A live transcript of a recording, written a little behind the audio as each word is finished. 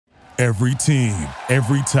Every team,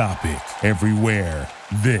 every topic, everywhere.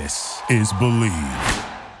 This is Believe.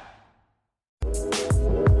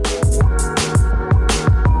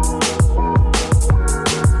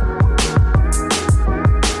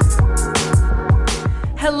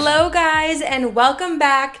 Hello, guys, and welcome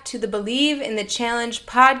back to the Believe in the Challenge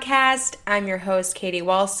podcast. I'm your host, Katie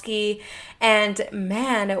Walski, and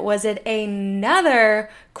man, was it another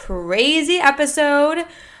crazy episode.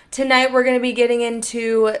 Tonight, we're going to be getting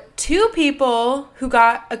into two people who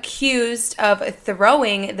got accused of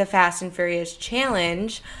throwing the Fast and Furious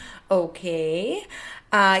challenge. Okay.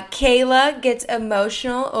 Kayla gets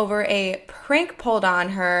emotional over a prank pulled on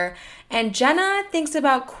her, and Jenna thinks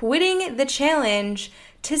about quitting the challenge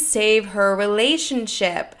to save her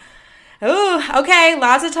relationship. Ooh, okay,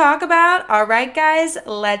 lots to talk about. All right, guys,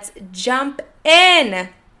 let's jump in.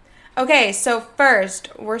 Okay, so first,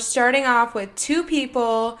 we're starting off with two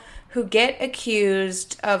people who get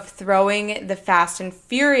accused of throwing the Fast and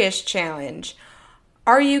Furious challenge.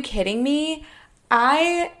 Are you kidding me?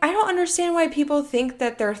 I don't understand why people think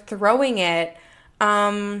that they're throwing it.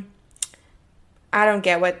 I don't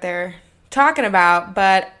get what they're talking about,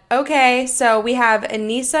 but okay. So we have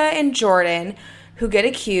Anissa and Jordan who get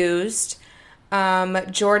accused.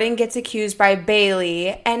 Jordan gets accused by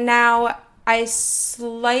Bailey, and now I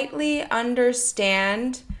slightly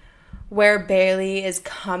understand where Bailey is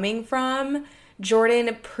coming from.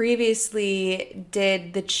 Jordan previously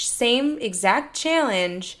did the same exact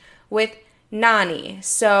challenge with Nani.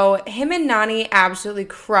 So him and Nani absolutely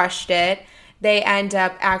crushed it. They end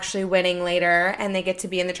up actually winning later, and they get to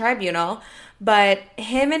be in the tribunal. But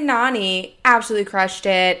him and Nani absolutely crushed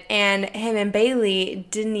it, and him and Bailey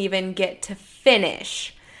didn't even get to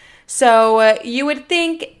finish. So you would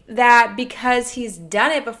think that because he's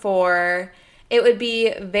done it before, it would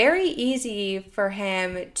be very easy for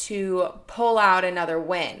him to pull out another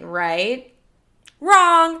win, right?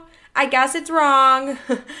 Wrong. I guess it's wrong.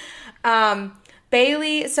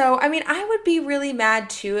 Bailey, so, I mean, I would be really mad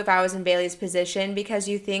too if I was in Bailey's position, because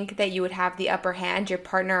you think that you would have the upper hand. Your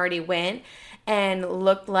partner already went and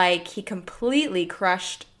looked like he completely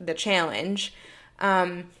crushed the challenge.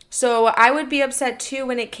 So I would be upset too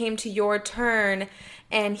when it came to your turn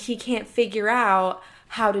and he can't figure out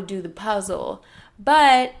how to do the puzzle.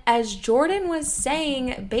 But as Jordan was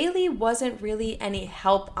saying, Bailey wasn't really any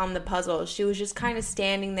help on the puzzle. She was just kind of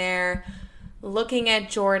standing there looking at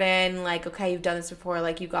Jordan like, okay, you've done this before,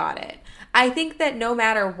 like, you got it. I think that no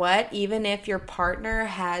matter what, even if your partner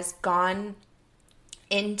has gone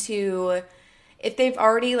into, if they've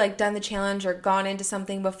already like done the challenge or gone into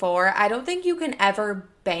something before, I don't think you can ever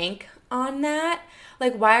bank on that.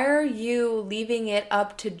 Like, why are you leaving it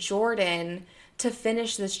up to Jordan to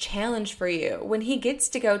finish this challenge for you when he gets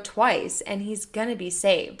to go twice and he's gonna be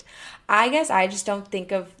saved? I guess I just don't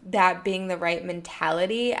think of that being the right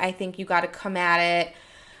mentality. I think you got to come at it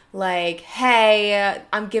like, hey,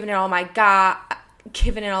 I'm giving it all I got,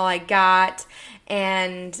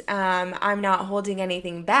 and I'm not holding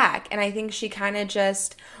anything back. And I think she kind of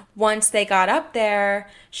just, once they got up there,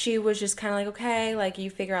 she was just kind of like, okay, like, you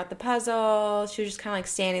figure out the puzzle. She was just kind of like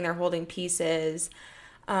standing there holding pieces.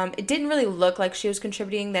 It didn't really look like she was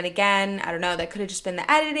contributing. Then again, I don't know, that could have just been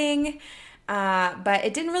the editing. But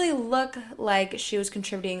it didn't really look like she was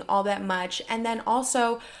contributing all that much. And then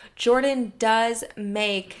also, Jordan does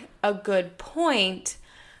make a good point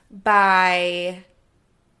by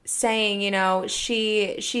saying, you know,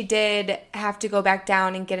 she did have to go back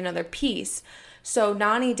down and get another piece. So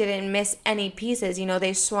Nani didn't miss any pieces. You know,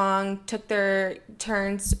 they swung, took their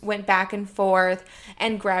turns, went back and forth,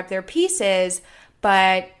 and grabbed their pieces.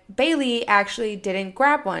 But Bailey actually didn't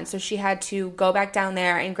grab one, so she had to go back down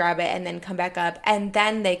there and grab it and then come back up, and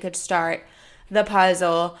then they could start the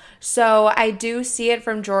puzzle. So I do see it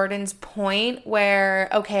from Jordan's point where,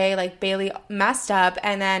 okay, like, Bailey messed up,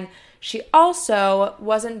 and then she also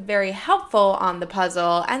wasn't very helpful on the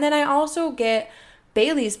puzzle. And then I also get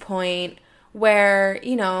Bailey's point where,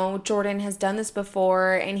 you know, Jordan has done this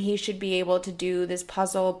before and he should be able to do this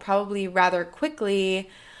puzzle probably rather quickly,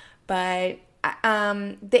 but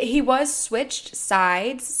he was switched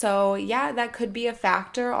sides, so yeah, that could be a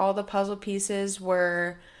factor. All the puzzle pieces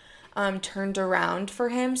were turned around for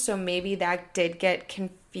him, so maybe that did get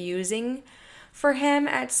confusing for him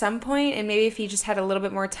at some point, and maybe if he just had a little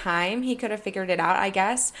bit more time, he could have figured it out, I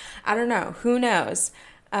guess. I don't know. Who knows?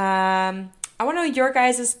 I want to know your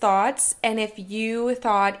guys' thoughts, and if you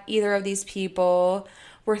thought either of these people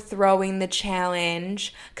were throwing the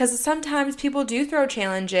challenge, because sometimes people do throw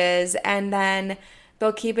challenges and then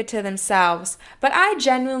they'll keep it to themselves. But I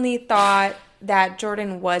genuinely thought that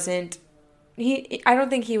Jordan wasn't I don't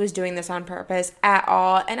think he was doing this on purpose at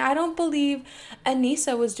all. And I don't believe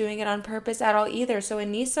Aneesa was doing it on purpose at all either. So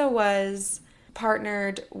Aneesa was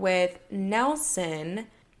partnered with Nelson.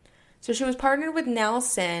 So she was partnered with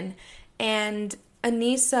Nelson, and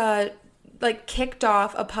Aneesa like kicked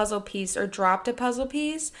off a puzzle piece or dropped a puzzle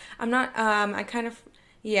piece. I couldn't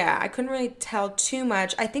really tell too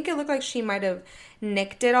much. I think it looked like she might have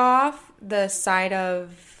nicked it off the side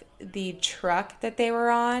of the truck that they were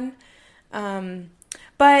on.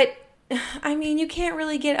 But I mean, you can't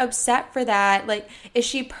really get upset for that. Like, is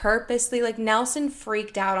she purposely, like, Nelson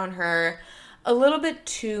freaked out on her a little bit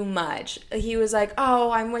too much. He was like,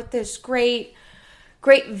 oh, I'm with this great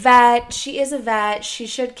vet. She is a vet. She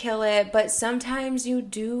should kill it. But sometimes you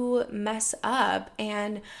do mess up.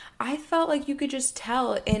 And I felt like you could just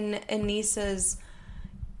tell in Aneesa's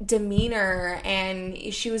demeanor, and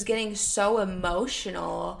she was getting so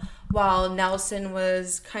emotional while Nelson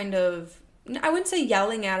was kind of, I wouldn't say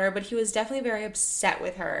yelling at her, but he was definitely very upset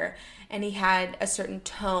with her. And he had a certain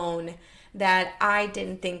tone that I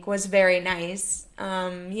didn't think was very nice.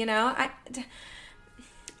 I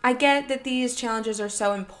get that these challenges are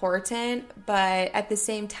so important, but at the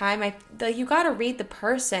same time, you got to read the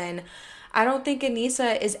person. I don't think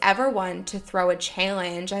Aneesa is ever one to throw a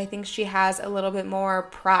challenge. I think she has a little bit more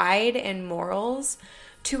pride and morals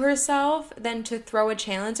to herself than to throw a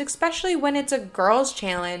challenge, especially when it's a girls'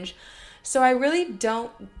 challenge. So I really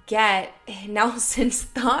don't get Nelson's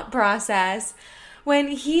thought process when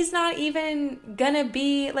he's not even gonna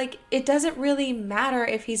be, like, it doesn't really matter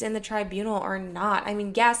if he's in the tribunal or not. I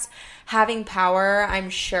mean, yes, having power,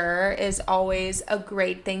 I'm sure, is always a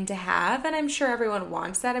great thing to have, and I'm sure everyone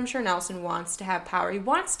wants that. I'm sure Nelson wants to have power. He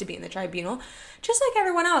wants to be in the tribunal, just like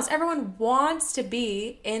everyone else. Everyone wants to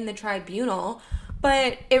be in the tribunal,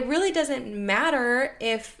 but it really doesn't matter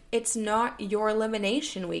if it's not your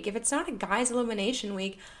elimination week. If it's not a guy's elimination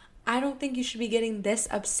week, I don't think you should be getting this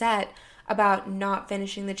upset about not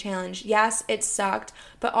finishing the challenge. Yes, it sucked,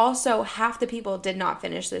 but also half the people did not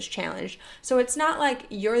finish this challenge. So it's not like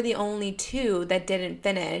you're the only two that didn't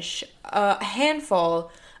finish. A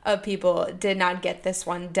handful of people did not get this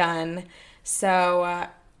one done. So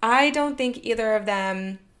I don't think either of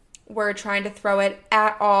them were trying to throw it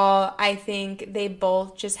at all. I think they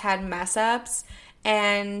both just had mess ups,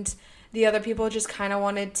 and the other people just kind of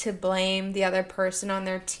wanted to blame the other person on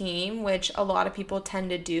their team, which a lot of people tend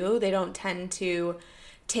to do. They don't tend to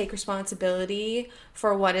take responsibility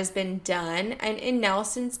for what has been done. And in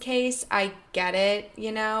Nelson's case, I get it,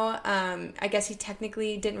 I guess he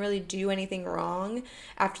technically didn't really do anything wrong.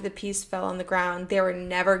 After the piece fell on the ground, they were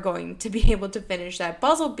never going to be able to finish that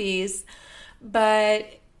puzzle piece.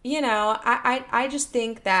 But, I just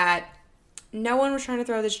think that no one was trying to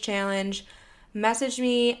throw this challenge. Message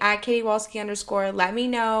me at @KatieWalski_. Let me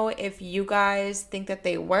know if you guys think that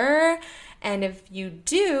they were. And if you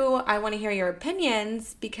do, I want to hear your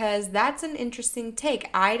opinions, because that's an interesting take.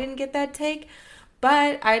 I didn't get that take,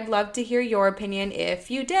 but I'd love to hear your opinion if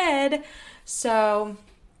you did. So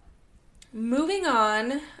moving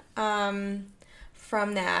on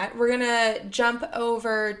from that, we're going to jump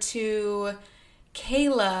over to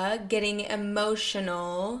Kayla getting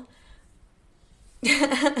emotional.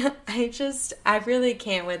 I really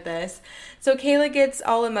can't with this. So Kayla gets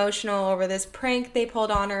all emotional over this prank they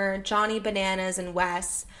pulled on her. Johnny Bananas and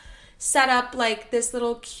Wes set up like this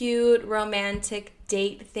little cute romantic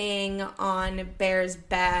date thing on Bear's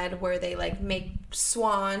bed, where they like make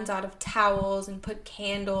swans out of towels and put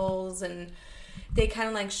candles, and they kind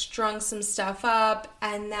of like strung some stuff up.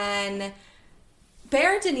 And then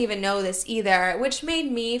Bear didn't even know this either, which made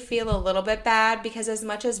me feel a little bit bad, because as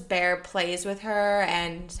much as Bear plays with her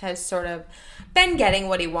and has sort of been getting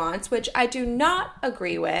what he wants, which I do not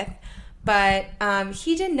agree with, but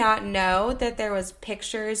he did not know that there was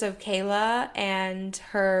pictures of Kayla and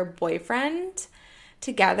her boyfriend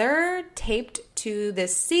together taped to the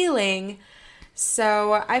ceiling.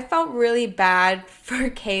 So I felt really bad for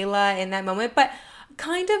Kayla in that moment, but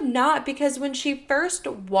kind of not, because when she first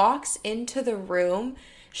walks into the room,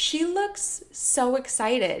 she looks so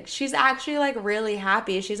excited. She's actually like really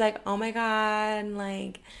happy. She's like, oh my God,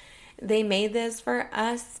 like they made this for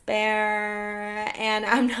us, Bear.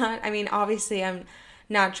 And obviously I'm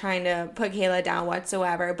not trying to put Kayla down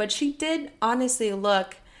whatsoever, but she did honestly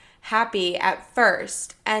look happy at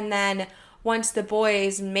first. And then once the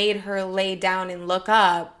boys made her lay down and look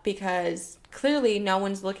up, because clearly no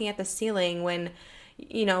one's looking at the ceiling when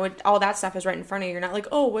all that stuff is right in front of you. You're not like,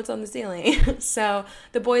 oh, what's on the ceiling? So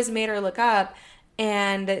the boys made her look up,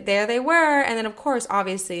 and there they were. And then, of course,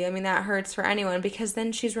 obviously, that hurts for anyone, because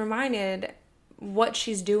then she's reminded what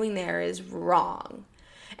she's doing there is wrong.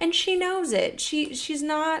 And she knows it. She's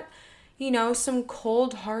not, some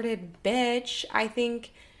cold-hearted bitch. I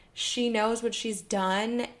think she knows what she's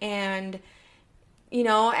done, and,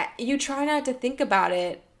 you try not to think about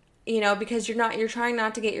it, because you're trying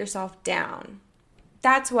not to get yourself down.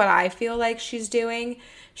 That's what I feel like she's doing.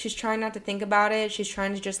 She's trying not to think about it. She's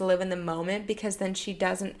trying to just live in the moment, because then she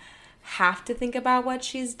doesn't have to think about what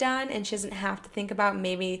she's done, and she doesn't have to think about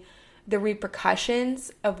maybe the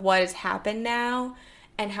repercussions of what has happened now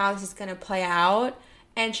and how this is going to play out.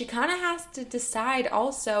 And she kind of has to decide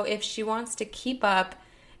also if she wants to keep up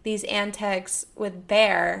these antics with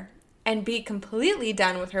Bear and be completely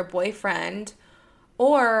done with her boyfriend,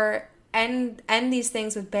 or end these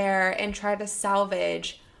things with Bear and try to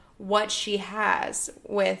salvage what she has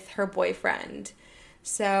with her boyfriend.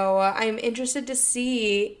 So I'm interested to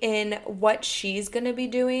see in what she's going to be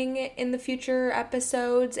doing in the future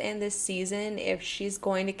episodes and this season, if she's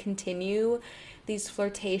going to continue these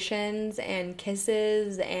flirtations and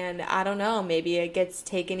kisses, and I don't know, maybe it gets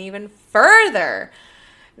taken even further.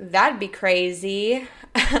 That'd be crazy.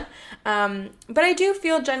 But I do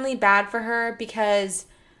feel genuinely bad for her, because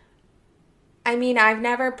I've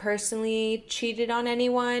never personally cheated on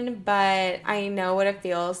anyone, but I know what it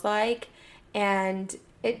feels like, and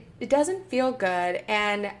it doesn't feel good.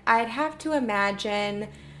 And I'd have to imagine,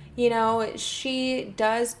 she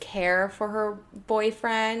does care for her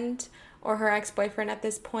boyfriend or her ex-boyfriend at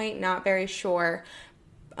this point, not very sure.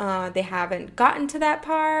 They haven't gotten to that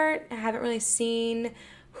part. I haven't really seen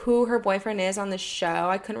who her boyfriend is on the show.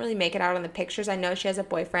 I couldn't really make it out on the pictures. I know she has a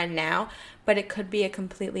boyfriend now, but it could be a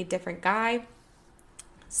completely different guy.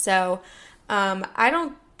 So I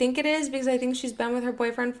don't think it is, because I think she's been with her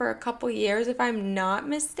boyfriend for a couple years, if I'm not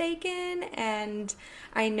mistaken. And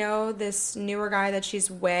I know this newer guy that she's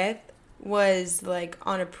with was like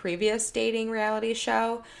on a previous dating reality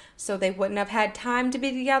show, so they wouldn't have had time to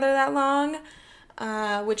be together that long,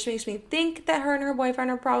 which makes me think that her and her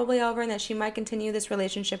boyfriend are probably over and that she might continue this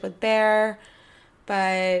relationship with Bear.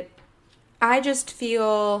 But I just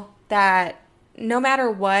feel that no matter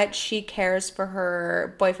what, she cares for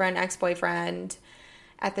her boyfriend, ex-boyfriend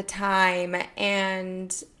at the time,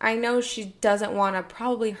 and I know she doesn't want to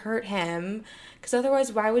probably hurt him, because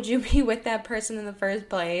otherwise why would you be with that person in the first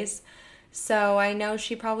place? So I know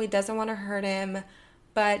she probably doesn't want to hurt him,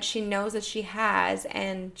 but she knows that she has,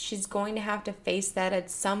 and she's going to have to face that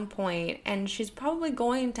at some point, and she's probably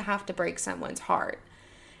going to have to break someone's heart.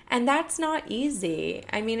 And that's not easy.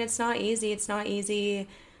 It's not easy. It's not easy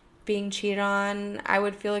being cheated on. I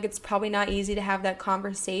would feel like it's probably not easy to have that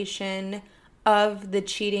conversation of the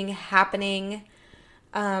cheating happening.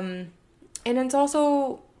 And it's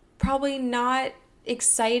also probably not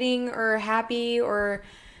exciting or happy, or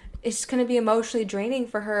it's going to be emotionally draining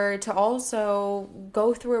for her to also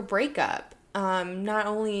go through a breakup. Not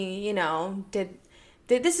only,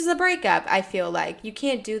 this is a breakup, I feel like. You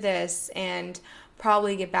can't do this and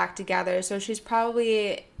probably get back together. So she's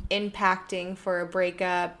probably impacting for a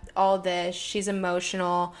breakup, all this. She's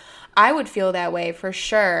emotional. I would feel that way for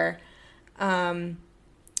sure. But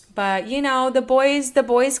the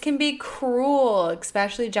boys can be cruel,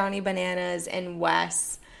 especially Johnny Bananas and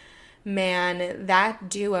Wes. Man, that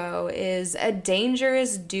duo is a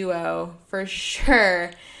dangerous duo for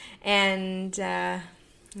sure. And I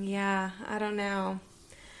don't know.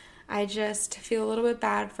 I just feel a little bit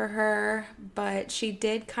bad for her, but she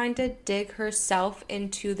did kind of dig herself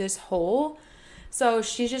into this hole. So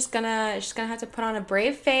she's gonna have to put on a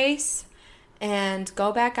brave face and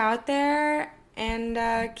go back out there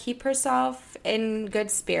and keep herself in good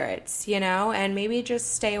spirits, and maybe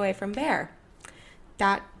just stay away from Bear.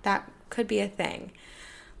 That could be a thing.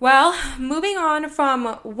 Well, moving on from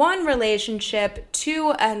one relationship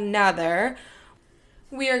to another,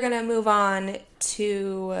 we are going to move on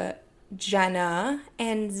to Jenna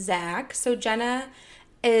and Zach. So Jenna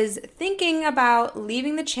is thinking about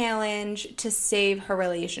leaving the challenge to save her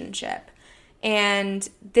relationship. And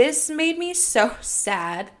this made me so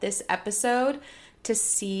sad, this episode, to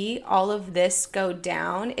see all of this go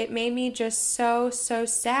down. It made me just so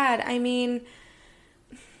sad.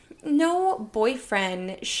 No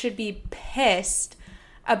boyfriend should be pissed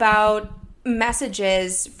about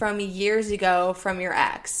messages from years ago from your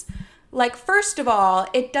ex. Like, first of all,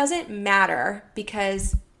 it doesn't matter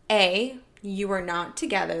because A, you were not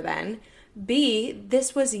together then. B,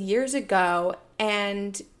 this was years ago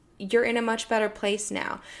and you're in a much better place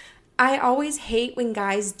now. I always hate when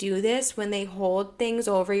guys do this, when they hold things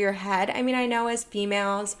over your head. I know as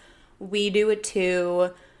females, we do it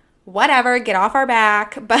too. Whatever, get off our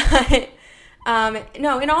back. But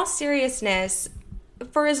no, in all seriousness,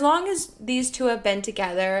 for as long as these two have been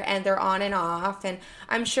together and they're on and off, and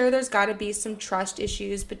I'm sure there's got to be some trust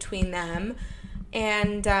issues between them.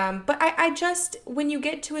 And, but I just, when you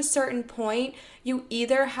get to a certain point, you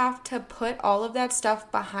either have to put all of that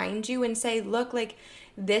stuff behind you and say, look, like,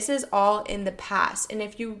 this is all in the past. And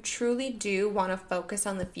if you truly do want to focus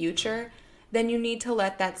on the future, then you need to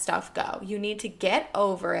let that stuff go. You need to get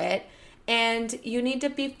over it. And you need to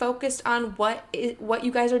be focused on what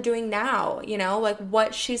you guys are doing now, you know, like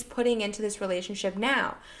what she's putting into this relationship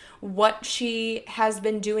now, what she has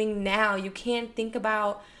been doing now. You can't think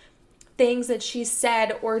about things that she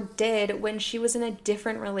said or did when she was in a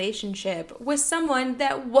different relationship with someone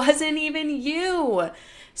that wasn't even you.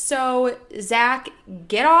 So, Zach,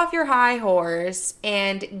 get off your high horse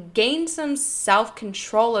and gain some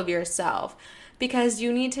self-control of yourself, because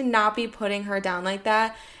you need to not be putting her down like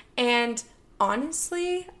that. And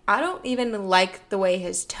honestly, I don't even like the way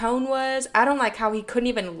his tone was. I don't like how he couldn't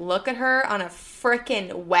even look at her on a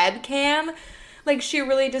freaking webcam. Like, she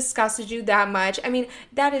really disgusted you that much. I mean,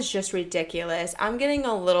 that is just ridiculous. I'm getting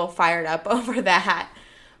a little fired up over that.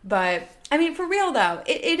 But, I mean, for real though,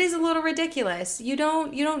 it is a little ridiculous. You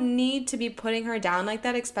don't need to be putting her down like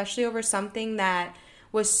that, especially over something that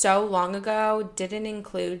was so long ago, didn't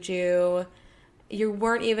include you. You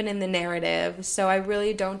weren't even in the narrative, so I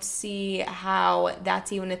really don't see how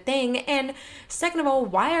that's even a thing. And second of all,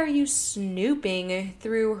 why are you snooping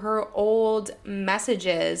through her old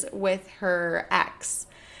messages with her ex?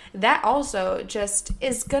 That also just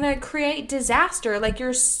is gonna create disaster. Like,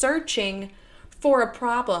 you're searching for a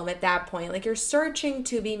problem at that point. Like, you're searching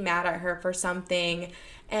to be mad at her for something,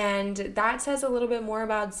 and that says a little bit more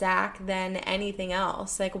about Zach than anything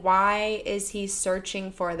else. Like, why is he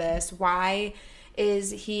searching for this? Why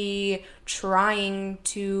is he trying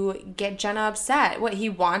to get Jenna upset? What, he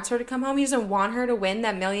wants her to come home? He doesn't want her to win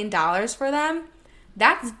that $1 million for them?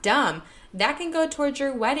 That's dumb. That can go towards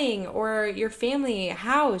your wedding or your family,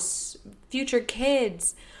 house, future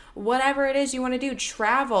kids, whatever it is you want to do,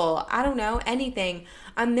 travel, I don't know, anything.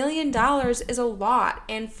 $1 million is a lot.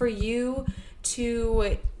 And for you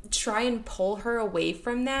to try and pull her away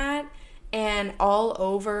from that, and all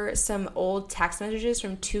over some old text messages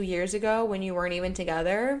from 2 years ago when you weren't even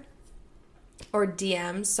together, or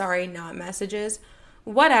DMs, sorry, not messages,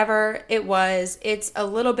 whatever it was, it's a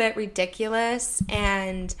little bit ridiculous.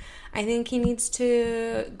 And I think he needs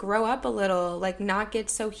to grow up a little, like not get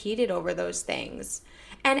so heated over those things,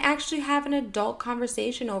 and actually have an adult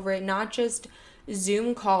conversation over it, not just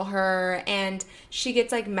Zoom call her and she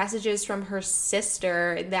gets like messages from her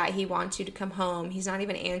sister that he wants you to come home. He's not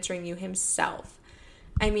even answering you himself.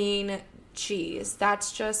 I mean, geez,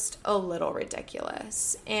 that's just a little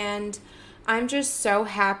ridiculous. And I'm just so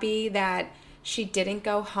happy that she didn't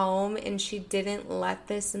go home and she didn't let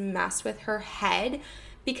this mess with her head,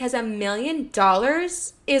 because $1 million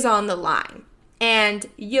is on the line. And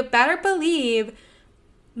you better believe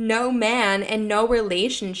no man and no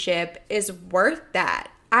relationship is worth that.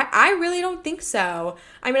 I really don't think so.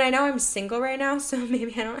 I mean, I know I'm single right now, so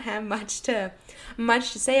maybe I don't have much to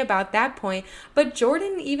say about that point. But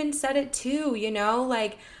Jordan even said it too, you know,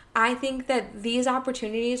 like, I think that these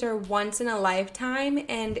opportunities are once in a lifetime,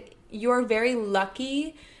 and you're very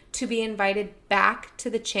lucky to be invited back to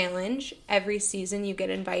the challenge. Every season you get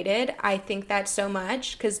invited. I think that so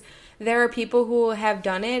much, because there are people who have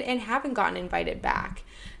done it and haven't gotten invited back.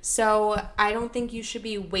 So I don't think you should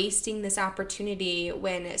be wasting this opportunity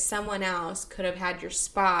when someone else could have had your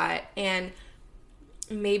spot and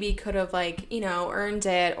maybe could have, like, you know, earned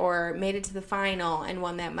it or made it to the final and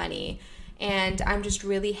won that money. And I'm just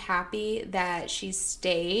really happy that she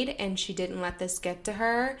stayed and she didn't let this get to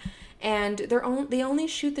her. And they only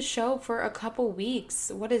shoot the show for a couple weeks.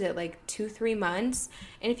 What is it, like 2-3 months?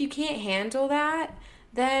 And if you can't handle that,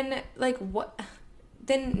 then like what?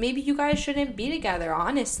 Then maybe you guys shouldn't be together,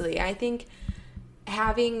 honestly. I think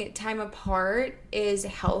having time apart is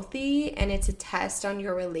healthy, and it's a test on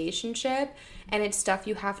your relationship, and it's stuff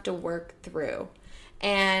you have to work through.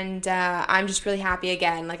 And I'm just really happy,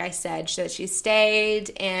 again, like I said, that she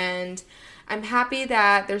stayed, and I'm happy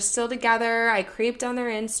that they're still together. I creeped on their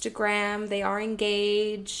Instagram. They are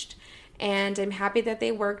engaged, and I'm happy that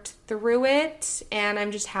they worked through it, and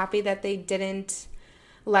I'm just happy that they didn't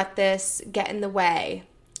let this get in the way.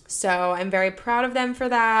 So I'm very proud of them for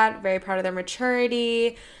that, very proud of their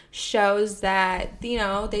maturity. Shows that, you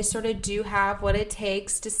know, they sort of do have what it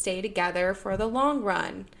takes to stay together for the long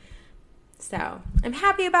run. So I'm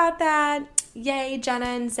happy about that. Yay, Jenna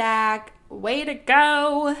and Zach. Way to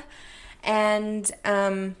go. And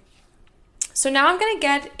so now I'm going to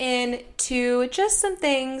get into just some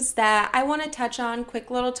things that I want to touch on,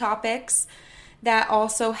 quick little topics that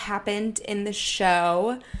also happened in the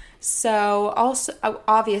show. So also,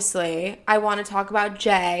 obviously, I want to talk about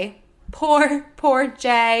Jay. Poor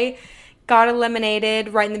Jay got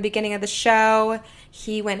eliminated right in the beginning of the show.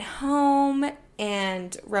 He went home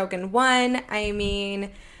and Rogan won. I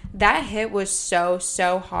mean, that hit was so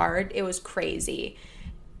hard. It was crazy.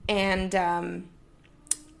 And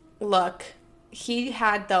look, he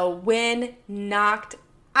had the win knocked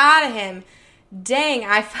out of him. Dang,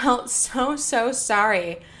 I felt so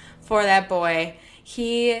sorry for that boy.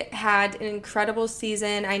 He had an incredible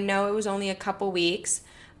season. I know it was only a couple weeks,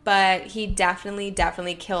 but he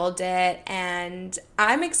definitely killed it. And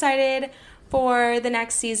I'm excited for the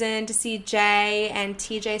next season to see Jay, and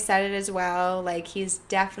TJ said it as well. Like, he's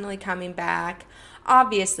definitely coming back.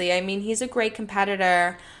 Obviously, I mean, he's a great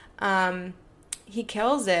competitor. He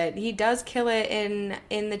kills it. He does kill it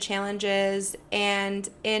in the challenges and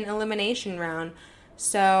in elimination round.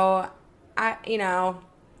 So,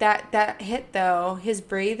 that hit though, his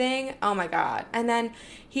breathing, oh my God. And then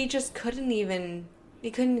he just couldn't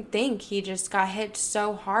think. He just got hit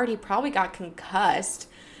so hard. He probably got concussed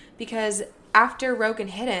because after Rogan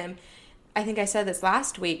hit him, I think I said this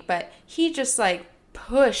last week, but he just like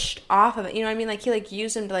pushed off of it. You know what I mean? Like, he like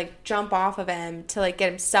used him to like jump off of him to like get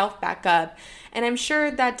himself back up. And I'm sure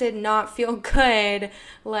that did not feel good.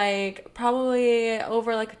 Like, probably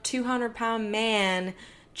over like a 200-pound man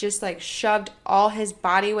just like shoved all his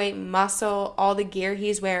body weight, muscle, all the gear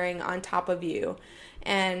he's wearing on top of you.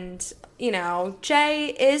 And, you know, Jay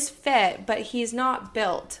is fit, but he's not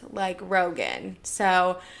built like Rogan.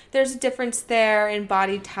 So there's a difference there in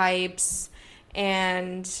body types,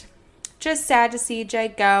 and just sad to see Jay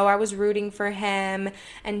go. I was rooting for him.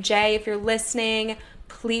 And Jay, if you're listening,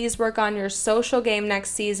 please work on your social game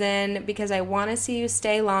next season, because I want to see you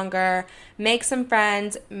stay longer, make some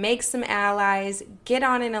friends, make some allies, get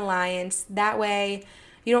on an alliance. That way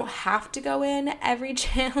you don't have to go in every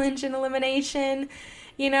challenge and elimination.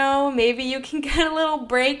 You know, maybe you can get a little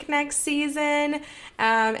break next season.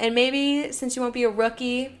 And maybe since you won't be a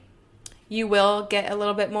rookie, you will get a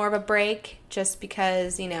little bit more of a break just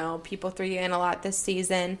because, you know, people threw you in a lot this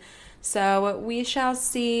season. So we shall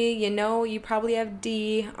see. You know, you probably have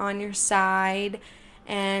D on your side,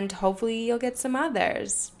 and hopefully you'll get some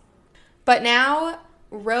others. But now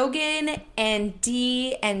Rogan and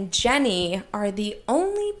D and Jenny are the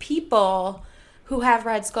only people who have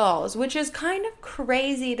red skulls, which is kind of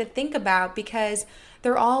crazy to think about because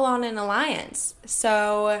they're all on an alliance.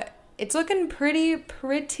 So it's looking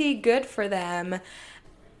pretty good for them.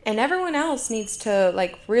 And everyone else needs to,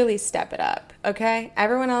 like, really step it up, okay?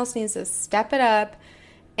 Everyone else needs to step it up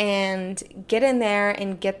and get in there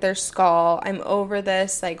and get their skull. I'm over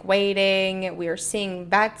this, like, waiting. We are seeing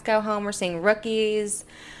vets go home. We're seeing rookies.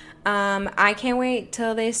 I can't wait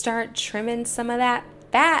till they start trimming some of that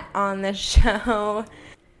fat on the show.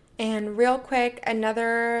 And real quick,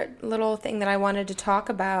 another little thing that I wanted to talk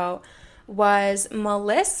about was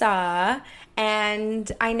Melissa.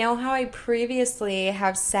 And I know how I previously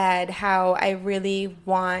have said how I really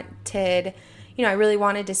wanted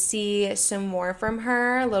to see some more from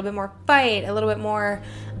her, a little bit more fight, a little bit more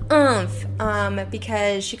oomph,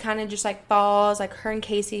 because she kind of just like falls, like her and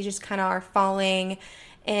Casey just kind of are falling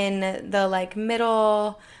in the like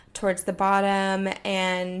middle towards the bottom.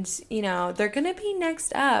 And, you know, they're going to be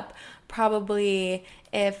next up probably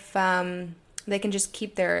if they can just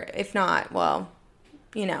keep if not, well,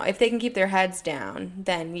 you know, if they can keep their heads down,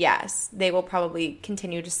 then yes, they will probably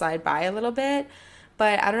continue to slide by a little bit.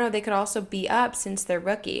 But I don't know, they could also be up since they're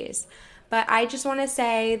rookies. But I just want to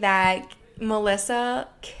say that Melissa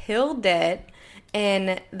killed it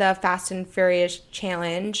in the Fast and Furious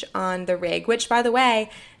challenge on the rig, which, by the way,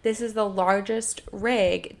 this is the largest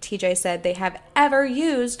rig TJ said they have ever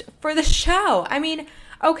used for the show. I mean,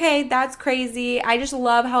 okay, that's crazy. I just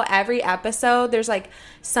love how every episode there's like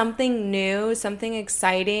something new, something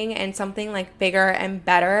exciting, and something like bigger and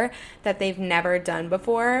better that they've never done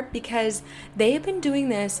before, because they've been doing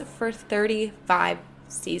this for 35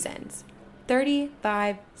 seasons.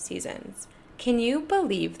 35 seasons. Can you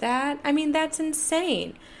believe that? I mean, that's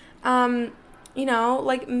insane. You know,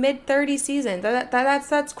 like mid-30 seasons.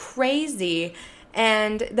 That's crazy.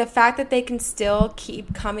 And the fact that they can still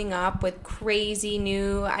keep coming up with crazy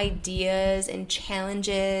new ideas and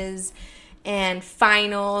challenges and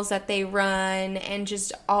finals that they run and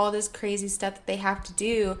just all this crazy stuff that they have to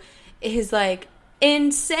do is like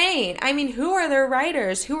insane. I mean, who are their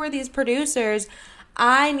writers? Who are these producers?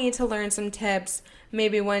 I need to learn some tips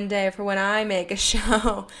maybe one day for when I make a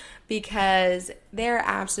show, because they're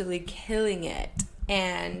absolutely killing it.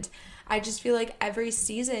 And I just feel like every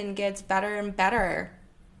season gets better and better.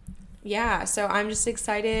 yeah, so I'm just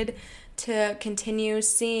excited to continue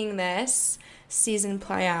seeing this season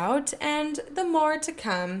play out and the more to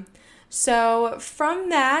come. So from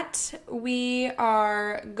that, we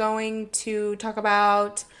are going to talk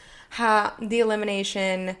about how the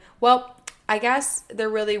elimination, well, I guess there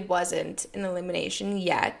really wasn't an elimination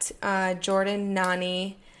yet. Jordan,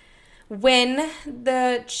 Nany win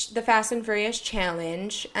the Fast and Furious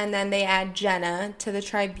challenge, and then they add Jenna to the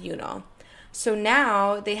tribunal. So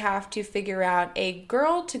now they have to figure out a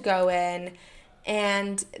girl to go in,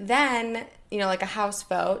 and then, like a house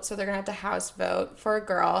vote. So they're going to have to house vote for a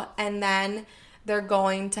girl, and then they're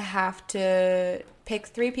going to have to pick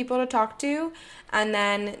 3 people to talk to, and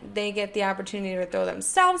then they get the opportunity to throw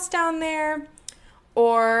themselves down there,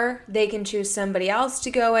 or they can choose somebody else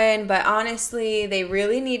to go in. But honestly, they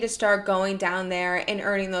really need to start going down there and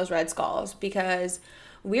earning those red skulls, because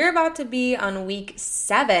we're about to be on week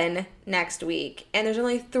 7 next week, and there's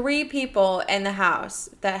only 3 people in the house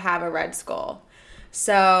that have a red skull.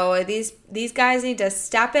 So these guys need to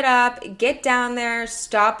step it up, get down there,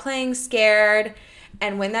 stop playing scared,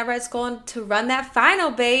 and win that red skull to run that final,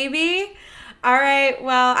 baby. All right,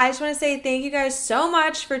 well, I just want to say thank you guys so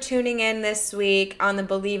much for tuning in this week on the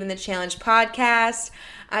Believe in the Challenge podcast.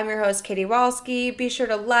 I'm your host, Katie Walski. Be sure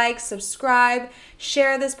to like, subscribe,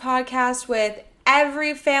 share this podcast with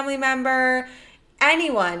every family member,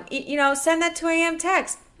 anyone. Send that 2 a.m.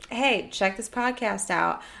 text. Hey, check this podcast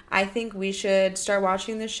out. I think we should start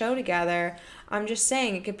watching the show together. I'm just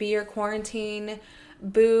saying, it could be your quarantine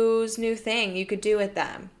booze new thing you could do with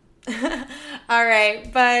them. All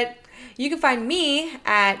right, but you can find me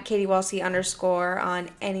at KatieWalski _ on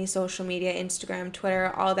any social media, Instagram,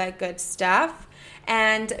 Twitter, all that good stuff.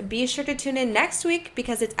 And be sure to tune in next week,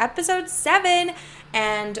 because it's episode 7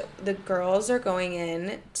 and the girls are going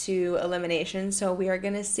in to elimination. So we are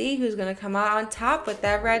going to see who's going to come out on top with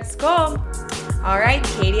that red skull. All right,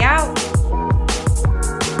 Katie out.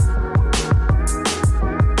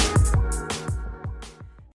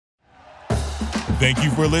 Thank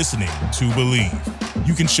you for listening to Believe.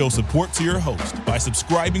 You can show support to your host by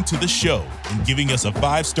subscribing to the show and giving us a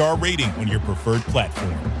 5-star rating on your preferred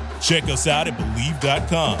platform. Check us out at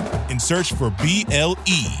Believe.com and search for BLEAV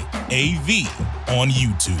on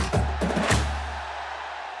YouTube.